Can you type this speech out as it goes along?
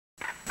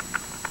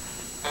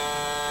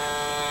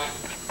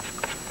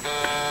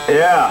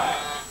Yeah.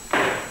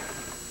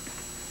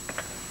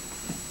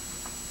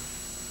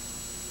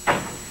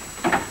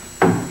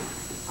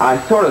 I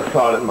sort of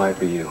thought it might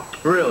be you.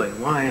 Really?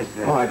 Why is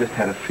that? Oh, I just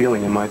had a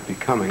feeling you might be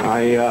coming.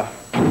 I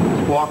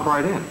walked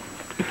right in.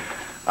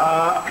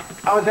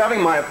 I was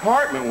having my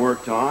apartment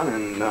worked on,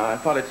 and I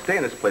thought I'd stay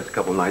in this place a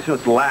couple of nights. You know,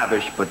 it's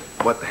lavish, but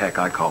what the heck,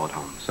 I call it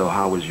home. So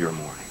how was your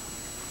morning?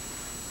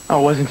 Oh,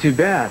 it wasn't too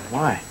bad.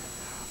 Why?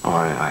 Oh,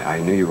 I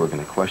knew you were going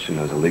to question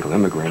those illegal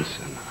immigrants,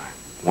 and I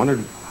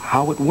wondered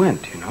how it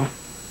went, you know?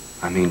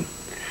 I mean,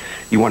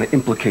 you want to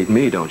implicate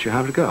me, don't you?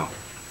 How'd it go?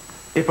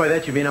 If by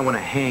that you mean I want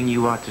to hang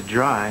you out to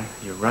dry,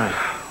 you're right.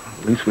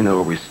 At least we know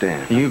where we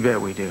stand. You bet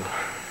we do.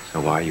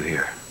 So why are you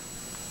here?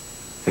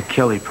 The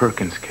Kelly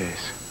Perkins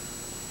case.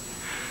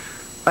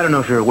 I don't know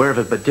if you're aware of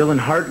it, but Dylan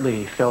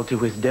Hartley fell to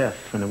his death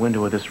from the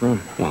window of this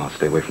room. Well, I'll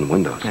stay away from the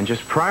windows. And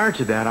just prior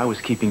to that, I was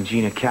keeping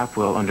Gina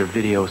Capwell under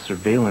video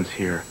surveillance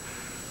here.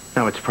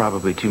 Now, it's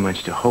probably too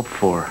much to hope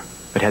for,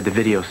 but had the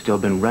video still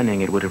been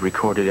running, it would have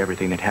recorded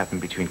everything that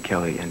happened between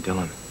Kelly and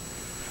Dylan.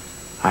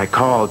 I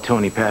called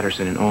Tony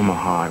Patterson in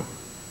Omaha.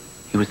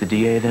 He was the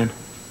DA then?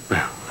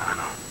 Well, I don't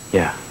know.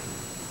 Yeah.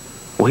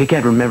 Well, he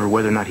can't remember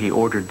whether or not he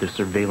ordered the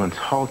surveillance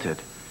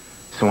halted.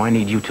 So I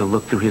need you to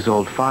look through his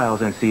old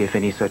files and see if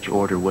any such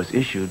order was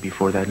issued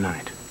before that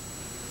night.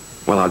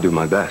 Well, I'll do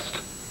my best.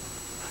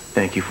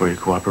 Thank you for your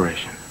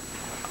cooperation.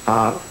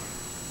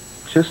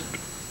 Just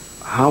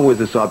how was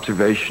this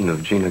observation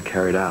of Gina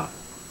carried out?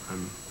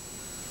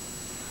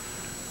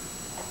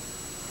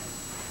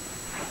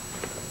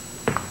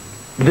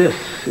 This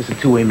is a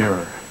two-way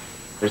mirror.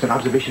 There's an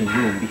observation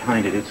room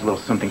behind it. It's a little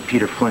something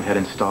Peter Flint had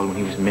installed when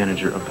he was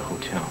manager of the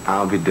hotel.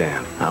 I'll be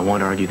damned. I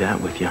won't argue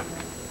that with you.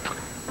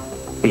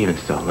 Even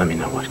so, let me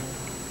know what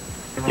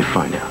you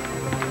find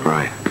out.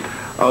 Right.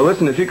 Oh,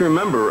 listen, if you can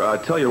remember,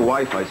 tell your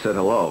wife I said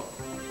hello.